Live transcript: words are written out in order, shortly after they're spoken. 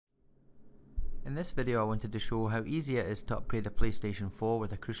In this video I wanted to show how easy it is to upgrade a PlayStation 4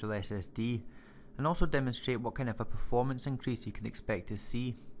 with a Crucial SSD, and also demonstrate what kind of a performance increase you can expect to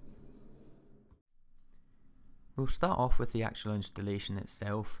see. We'll start off with the actual installation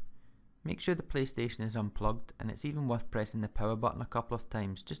itself. Make sure the PlayStation is unplugged, and it's even worth pressing the power button a couple of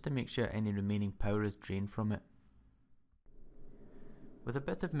times just to make sure any remaining power is drained from it. With a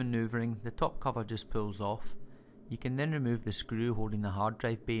bit of manoeuvring, the top cover just pulls off. You can then remove the screw holding the hard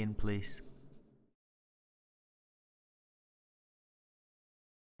drive bay in place.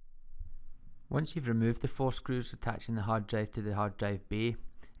 Once you've removed the 4 screws attaching the hard drive to the hard drive bay,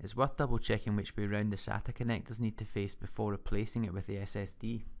 it's worth double checking which way round the SATA connectors need to face before replacing it with the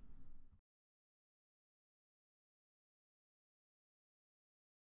SSD.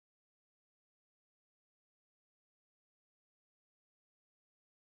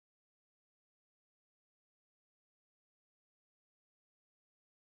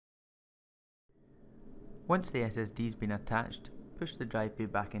 Once the SSD has been attached, push the drive bay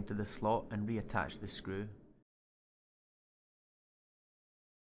back into the slot and reattach the screw.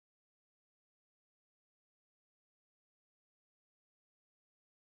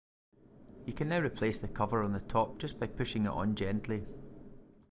 You can now replace the cover on the top just by pushing it on gently.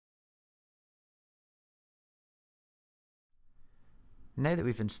 Now that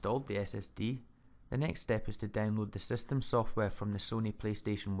we've installed the SSD, the next step is to download the system software from the Sony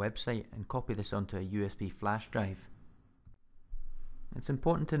PlayStation website and copy this onto a USB flash drive. It's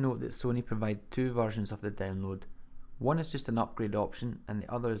important to note that Sony provide 2 versions of the download. One is just an upgrade option and the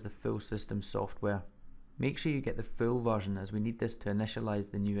other is the full system software. Make sure you get the full version as we need this to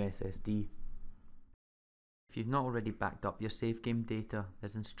initialize the new SSD. If you've not already backed up your save game data,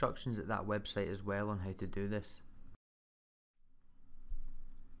 there's instructions at that website as well on how to do this.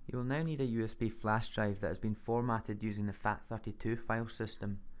 You will now need a USB flash drive that has been formatted using the FAT32 file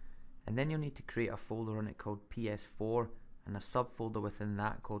system, and then you'll need to create a folder on it called PS4 and a subfolder within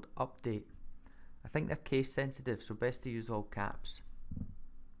that called Update. I think they're case sensitive, so best to use all caps.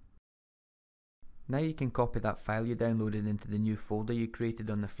 Now you can copy that file you downloaded into the new folder you created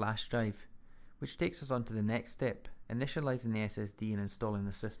on the flash drive, which takes us on to the next step, initializing the SSD and installing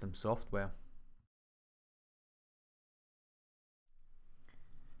the system software.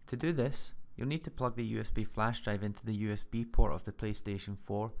 To do this, you'll need to plug the USB flash drive into the USB port of the PlayStation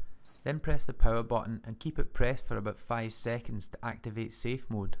 4, then press the power button and keep it pressed for about 5 seconds to activate safe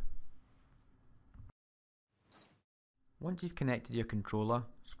mode. Once you've connected your controller,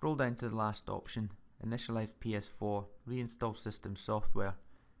 scroll down to the last option, Initialize PS4, reinstall system software.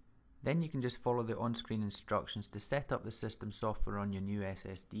 Then you can just follow the on-screen instructions to set up the system software on your new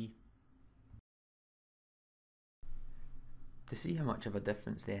SSD. To see how much of a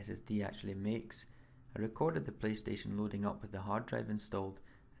difference the SSD actually makes, I recorded the PlayStation loading up with the hard drive installed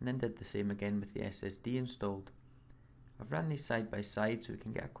and then did the same again with the SSD installed. I've ran these side by side so we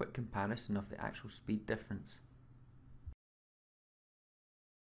can get a quick comparison of the actual speed difference.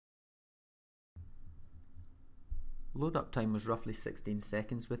 Load up time was roughly 16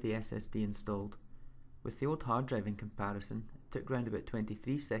 seconds with the SSD installed. With the old hard drive in comparison, it took around about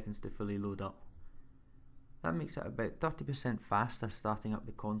 23 seconds to fully load up. That makes it about 30% faster starting up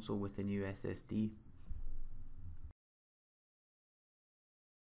the console with the new SSD.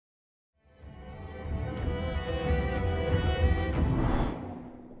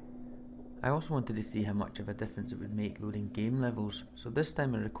 I also wanted to see how much of a difference it would make loading game levels, so this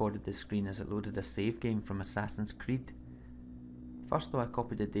time I recorded the screen as it loaded a save game from Assassin's Creed. First though, I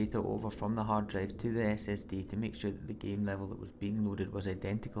copied the data over from the hard drive to the SSD to make sure that the game level that was being loaded was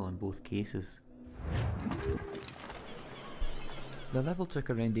identical in both cases. The level took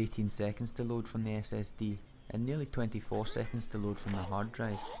around 18 seconds to load from the SSD and nearly 24 seconds to load from the hard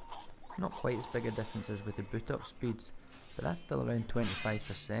drive. Not quite as big a difference as with the boot up speeds, but that's still around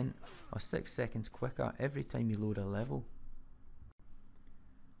 25% or 6 seconds quicker every time you load a level.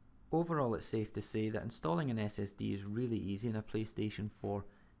 Overall, it's safe to say that installing an SSD is really easy in a PlayStation 4,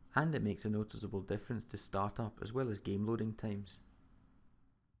 and it makes a noticeable difference to startup as well as game loading times.